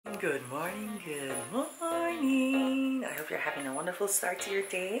Good morning, good morning. I hope you're having a wonderful start to your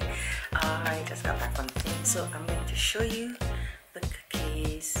day. I just got back from the gym, so I'm going to show you the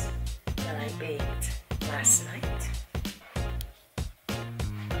cookies that I baked last night.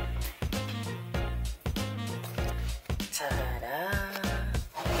 Ta-da!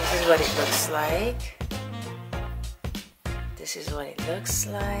 This is what it looks like. This is what it looks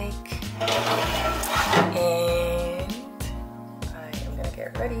like. And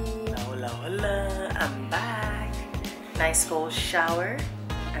get ready. Hola, hola, I'm back. Nice cold shower.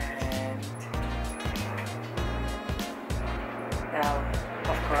 And now,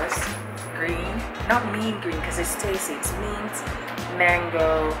 of course, green. Not mean green because it's tasty. It's mint,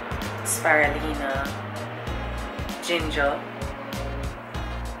 mango, spirulina, ginger.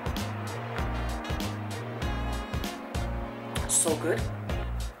 So good.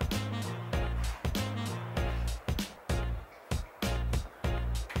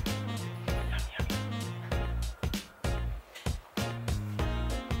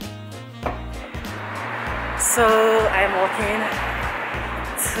 So I'm walking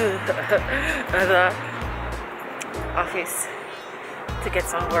to the office to get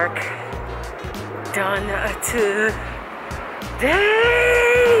some work done today.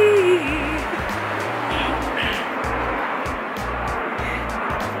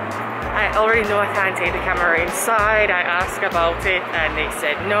 I already know I can't take the camera inside. I asked about it and they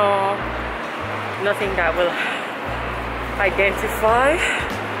said no, nothing that will identify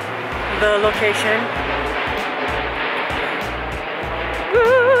the location.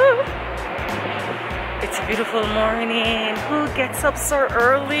 It's a beautiful morning. Who gets up so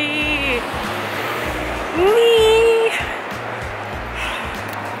early? Me.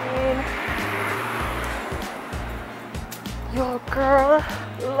 Your girl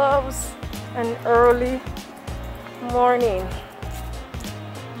loves an early morning.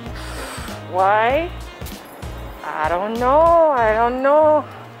 Why? I don't know. I don't know.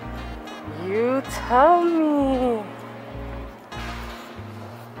 You tell me.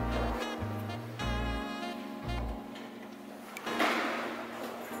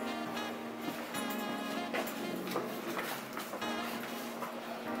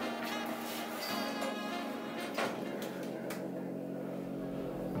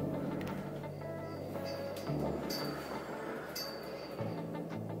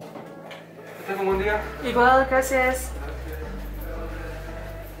 Buen día. Igual, gracias.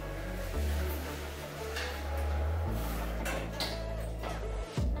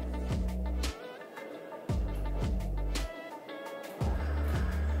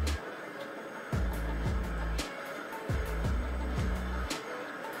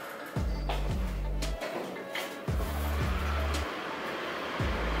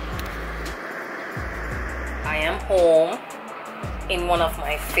 I am home in one of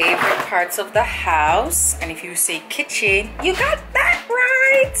my favorite parts of the house, and if you say kitchen, you got that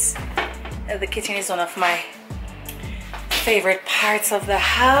right. The kitchen is one of my favorite parts of the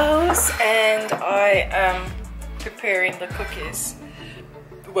house, and I am preparing the cookies.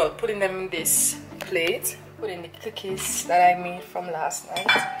 Well, putting them in this plate, putting the cookies that I made from last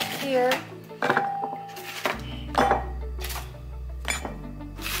night here.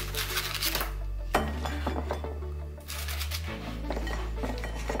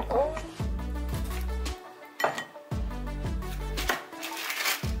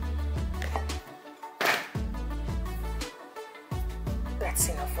 That's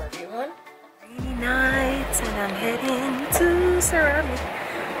enough for everyone. Rainy night and I'm heading to ceramic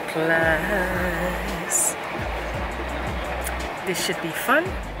class. This should be fun.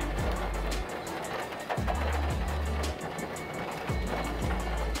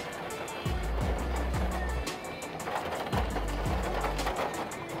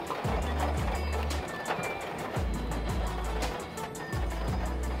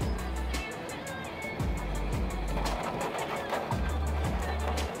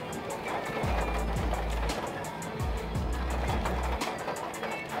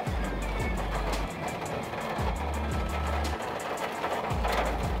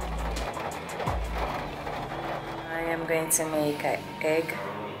 I'm going to make an egg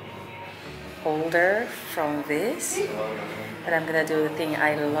holder from this, but I'm gonna do the thing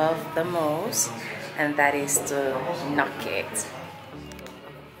I love the most, and that is to knock it.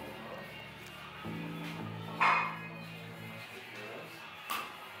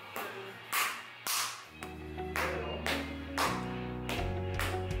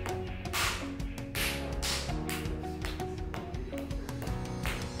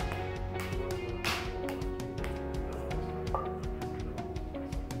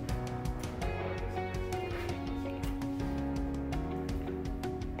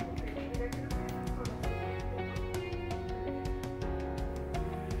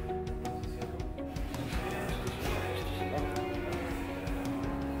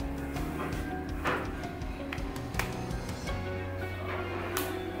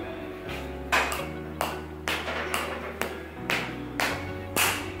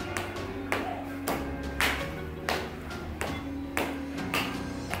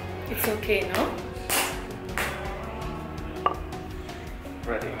 It's okay, no?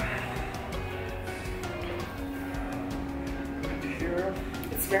 Ready. Here.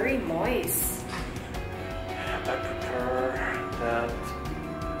 It's very moist. I prepared that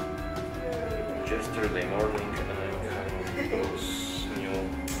yesterday morning and I'm having those new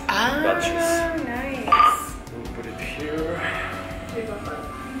batches. Nice. We'll put it here.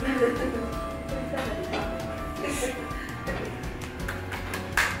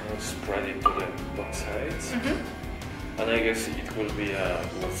 I'll spread it to the both sides. And I guess it will be a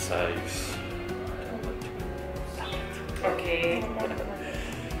good size. Okay.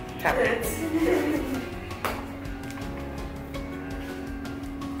 Tablets.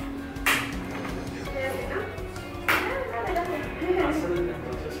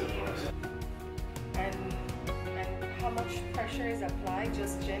 And how much pressure is applied?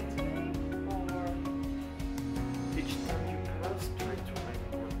 Just gently, or Each time you pass, try to make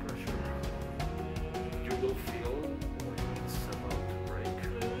more pressure. You will feel when it's about to break.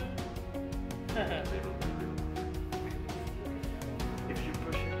 Little bit. If you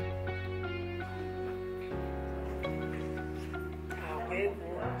push it.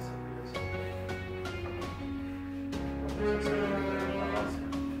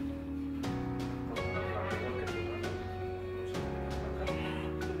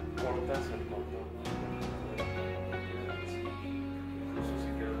 Cortas el cordón. Incluso si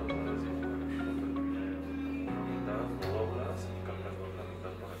quieres lo puedes dibujar la mitad, lo doblas y cambias la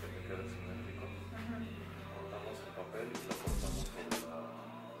mitad para que te quede simétrico. Cortamos el papel y lo cortamos por la...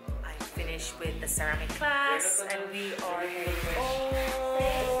 I finished with the ceramic class and we are heading home.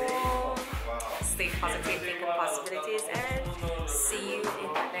 Stay positive, think of possibilities, and see you in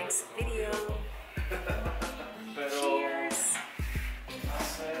the next video.